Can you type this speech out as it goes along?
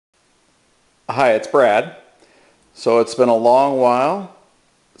Hi, it's Brad. So it's been a long while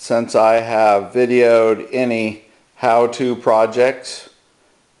since I have videoed any how-to projects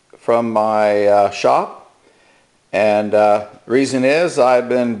from my shop, and the reason is I've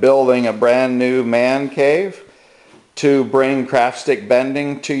been building a brand new man cave to bring craft stick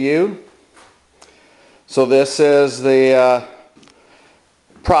bending to you. So this is the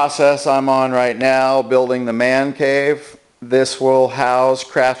process I'm on right now, building the man cave. This will house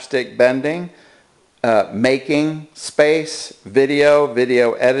craft stick bending, making space, video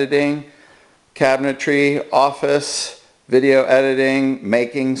editing, cabinetry, office, video editing,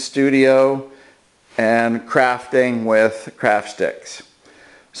 making studio, and crafting with craft sticks.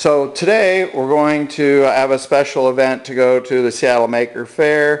 So today we're going to have a special event to go to the Seattle Maker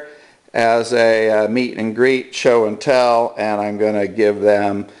Faire as a meet and greet, show and tell, and I'm going to give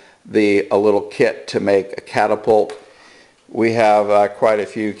them a little kit to make a catapult. We have quite a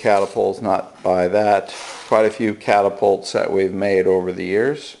few catapults, not by that, quite a few catapults that we've made over the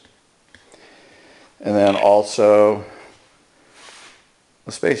years. And then also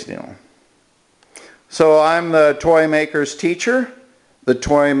a Space Needle. So I'm the toy maker's teacher. The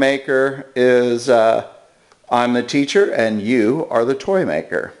toy maker is, I'm the teacher and you are the toy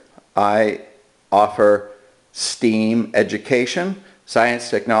maker. I offer STEAM education, science,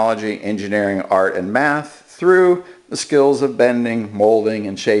 technology, engineering, art, and math through the skills of bending, molding,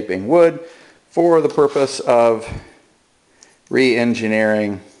 and shaping wood for the purpose of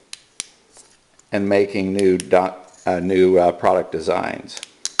re-engineering and making new product designs.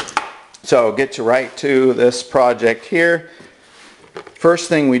 So get right to this project here. First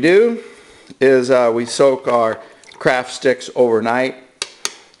thing we do is we soak our craft sticks overnight.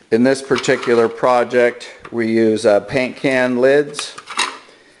 In this particular project we use paint can lids,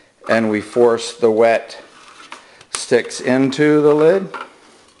 and we force the wet sticks into the lid.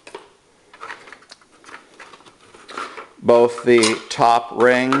 Both the top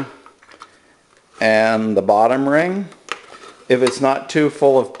ring and the bottom ring. If it's not too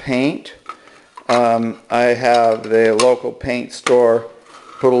full of paint, I have the local paint store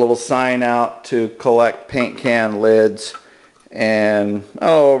put a little sign out to collect paint can lids, and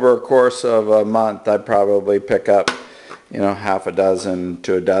over a course of a month I probably pick up, half a dozen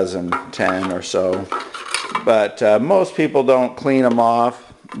to a dozen, 10 or so. But most people don't clean them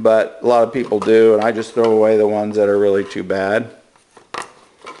off, but a lot of people do, and I just throw away the ones that are really too bad.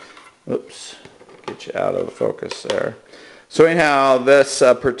 Oops, get you out of focus there. So anyhow, this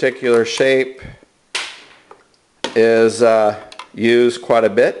particular shape is used quite a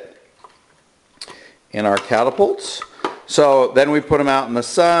bit in our catapults. So then we put them out in the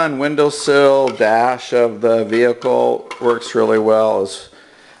sun, windowsill, dash of the vehicle works really well,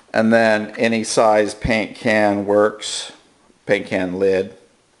 and then any size paint can works, paint can lid.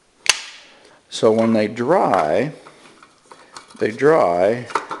 So when they dry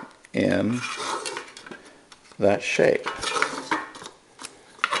in that shape.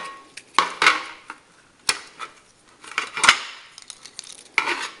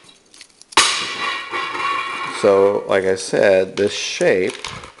 So like I said, this shape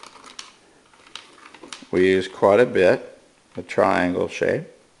we use quite a bit, a triangle shape,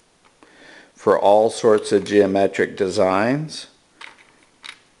 for all sorts of geometric designs,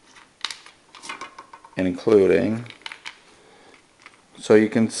 including, so you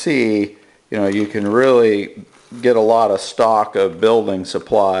can see, you can really get a lot of stock of building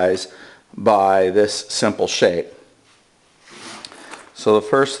supplies by this simple shape. So the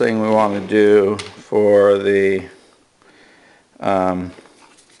first thing we want to do for the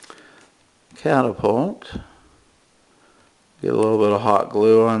catapult, get a little bit of hot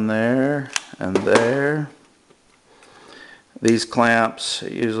glue on there and there. These clamps, I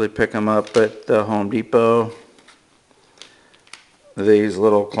usually pick them up at the Home Depot. These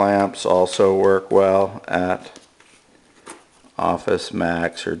little clamps also work well at Office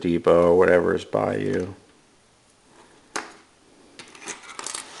Max or Depot, whatever is by you.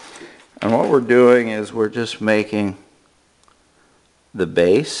 And what we're doing is we're just making the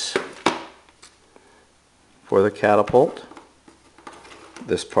base for the catapult,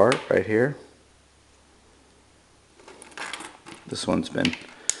 this part right here. This one's been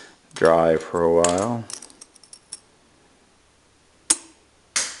dry for a while.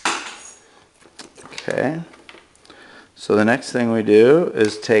 Okay, so the next thing we do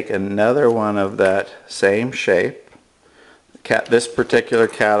is take another one of that same shape. This particular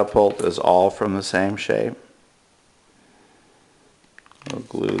catapult is all from the same shape. We'll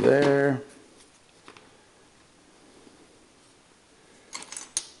glue there.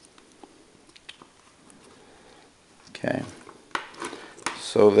 Okay,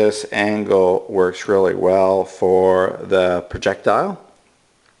 So this angle works really well for the projectile.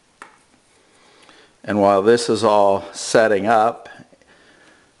 And while this is all setting up,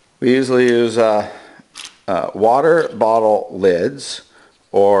 we usually use water bottle lids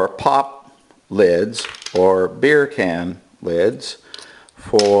or pop lids or beer can lids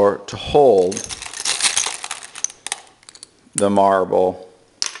to hold the marble.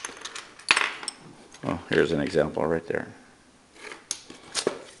 Oh, here's an example right there.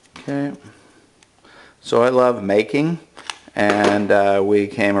 Okay, so I love making, and we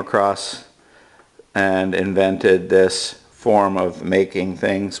came across and invented this form of making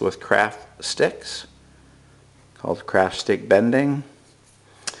things with craft sticks called craft stick bending,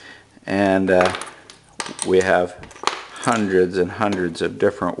 and we have hundreds and hundreds of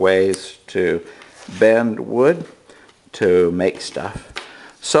different ways to bend wood to make stuff.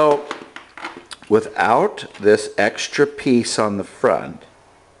 So without this extra piece on the front,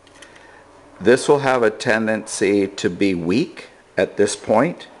 this will have a tendency to be weak at this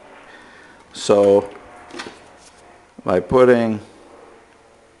point. So by putting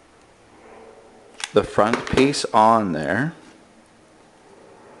the front piece on there,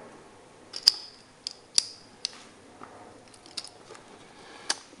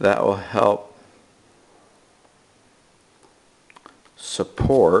 that will help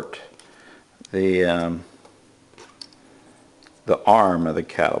support the arm of the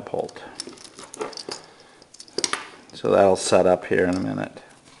catapult. So that'll set up here in a minute.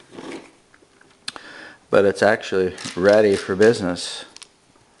 But it's actually ready for business.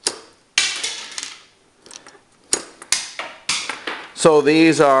 So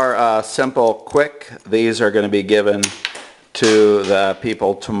these are simple, quick. These are going to be given to the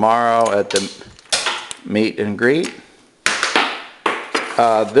people tomorrow at the meet and greet.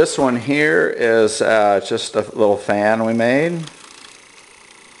 This one here is just a little fan we made.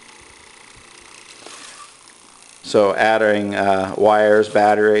 So adding wires,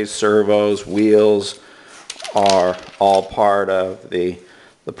 batteries, servos, wheels are all part of the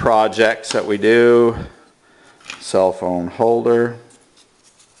projects that we do. Cell phone holder,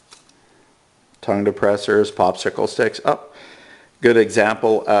 tongue depressors, popsicle sticks. Oh, good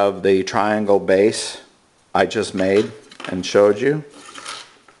example of the triangle base I just made and showed you.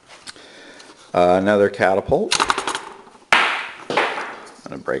 Another catapult. I'm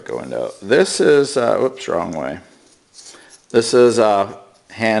going to break a window. This is, oops, wrong way. This is a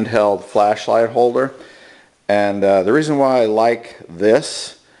handheld flashlight holder, and the reason why I like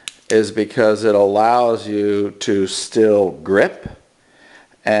this is because it allows you to still grip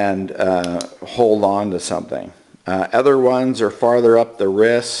and hold on to something. Other ones are farther up the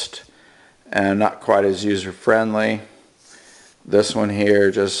wrist and not quite as user-friendly. This one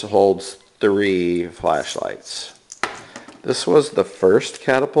here just holds 3 flashlights. This was the first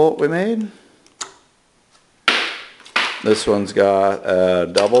catapult we made. This one's got a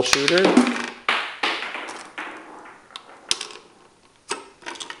double shooter.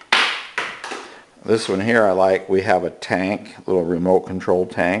 This one here I like. We have a tank, a little remote control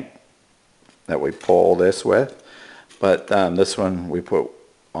tank that we pull this with. But this one we put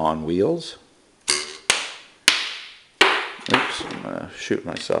on wheels. Oops, I'm going to shoot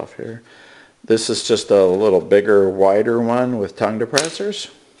myself here. This is just a little bigger, wider one with tongue depressors.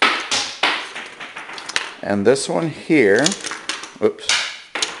 And this one here, oops,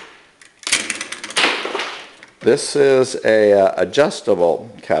 this is a adjustable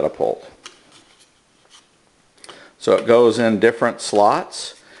catapult. So it goes in different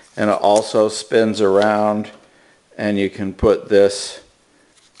slots, and it also spins around, and you can put this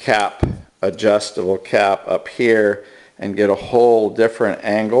cap, adjustable cap up here, and get a whole different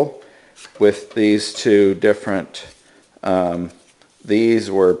angle with these two different, these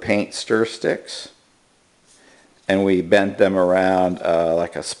were paint stir sticks, and we bent them around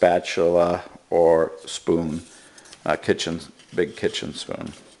like a spatula or spoon, big kitchen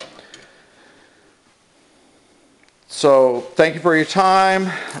spoon. So thank you for your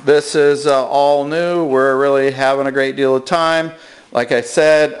time. This is all new. We're really having a great deal of time. Like I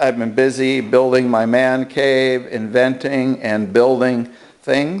said, I've been busy building my man cave, inventing and building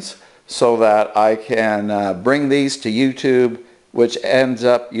things so that I can bring these to YouTube, which ends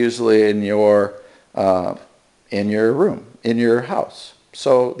up usually in your room, in your house.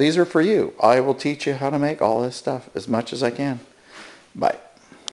 So these are for you. I will teach you how to make all this stuff as much as I can. Bye.